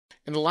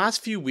In the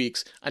last few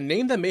weeks, a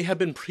name that may have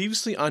been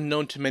previously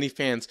unknown to many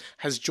fans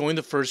has joined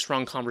the first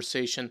round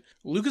conversation.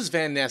 Lukas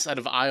Van Ness out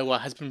of Iowa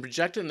has been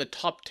projected in the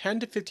top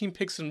 10 to 15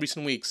 picks in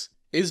recent weeks.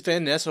 Is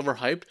Van Ness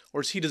overhyped,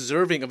 or is he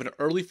deserving of an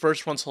early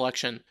first round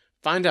selection?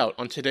 Find out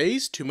on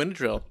today's 2-Minute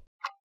Drill.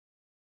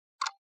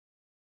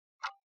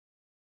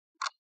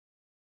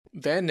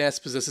 Van Ness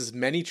possesses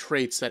many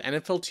traits that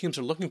NFL teams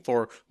are looking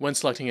for when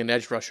selecting an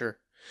edge rusher.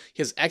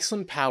 He has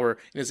excellent power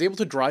and is able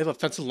to drive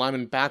offensive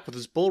linemen back with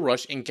his bull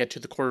rush and get to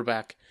the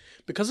quarterback.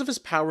 Because of his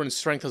power and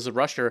strength as a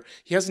rusher,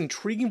 he has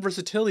intriguing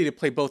versatility to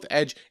play both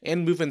edge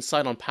and move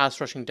inside on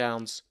pass rushing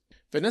downs.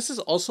 Van Ness is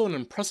also an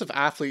impressive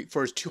athlete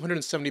for his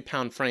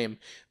 270-pound frame.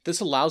 This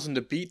allows him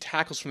to beat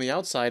tackles from the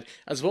outside,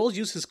 as well as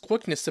use his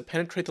quickness to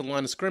penetrate the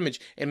line of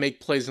scrimmage and make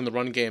plays in the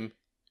run game.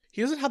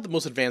 He doesn't have the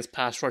most advanced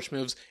pass rush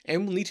moves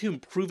and will need to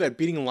improve at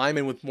beating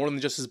linemen with more than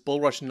just his bull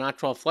rush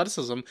natural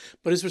athleticism,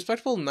 but his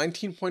respectable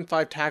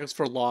 19.5 tackles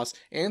for loss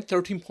and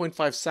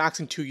 13.5 sacks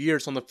in 2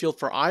 years on the field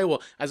for Iowa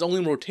as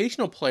only a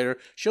rotational player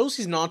shows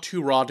he's not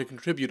too raw to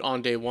contribute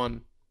on day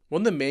one.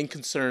 One of the main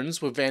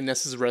concerns with Van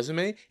Ness's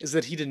resume is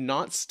that he did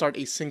not start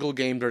a single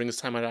game during his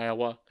time at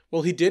Iowa.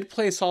 While he did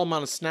play a solid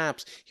amount of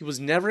snaps, he was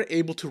never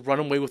able to run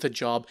away with a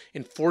job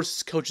and force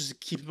his coaches to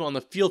keep him on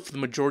the field for the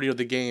majority of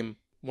the game.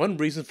 One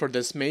reason for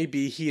this may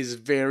be he is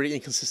very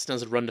inconsistent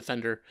as a run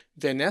defender.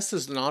 Van Ness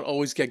does not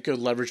always get good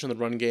leverage in the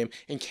run game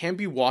and can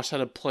be washed out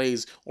of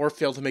plays or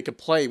fail to make a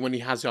play when he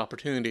has the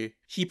opportunity.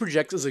 He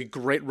projects as a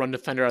great run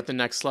defender at the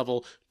next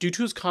level due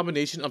to his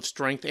combination of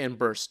strength and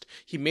burst.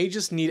 He may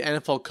just need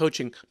NFL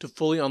coaching to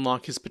fully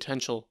unlock his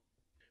potential.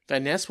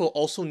 Van Ness will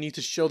also need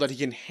to show that he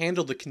can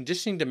handle the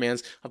conditioning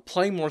demands of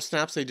playing more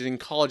snaps than he did in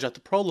college at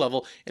the pro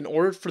level in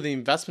order for the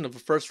investment of a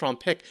first-round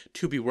pick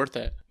to be worth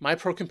it. My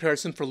pro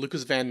comparison for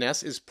Lukas Van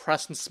Ness is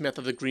Preston Smith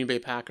of the Green Bay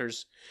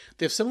Packers.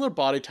 They have similar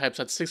body types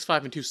at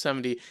 6'5 and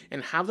 270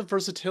 and have the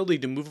versatility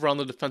to move around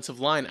the defensive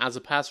line as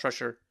a pass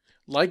rusher.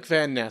 Like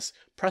Van Ness,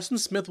 Preston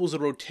Smith was a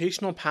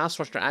rotational pass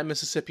rusher at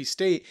Mississippi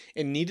State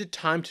and needed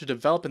time to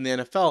develop in the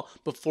NFL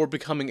before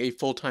becoming a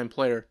full-time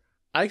player.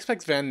 I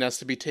expect Van Ness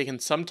to be taken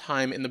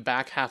sometime in the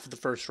back half of the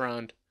first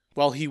round.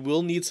 While he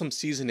will need some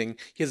seasoning,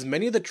 he has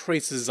many of the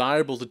traits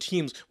desirable to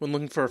teams when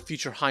looking for a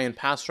future high-end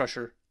pass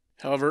rusher.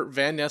 However,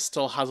 Van Ness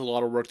still has a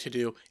lot of work to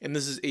do, and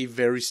this is a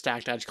very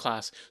stacked edge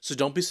class, so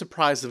don't be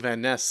surprised if Van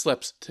Ness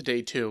slips to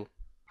day 2.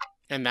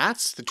 And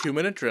that's the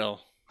 2-Minute Drill.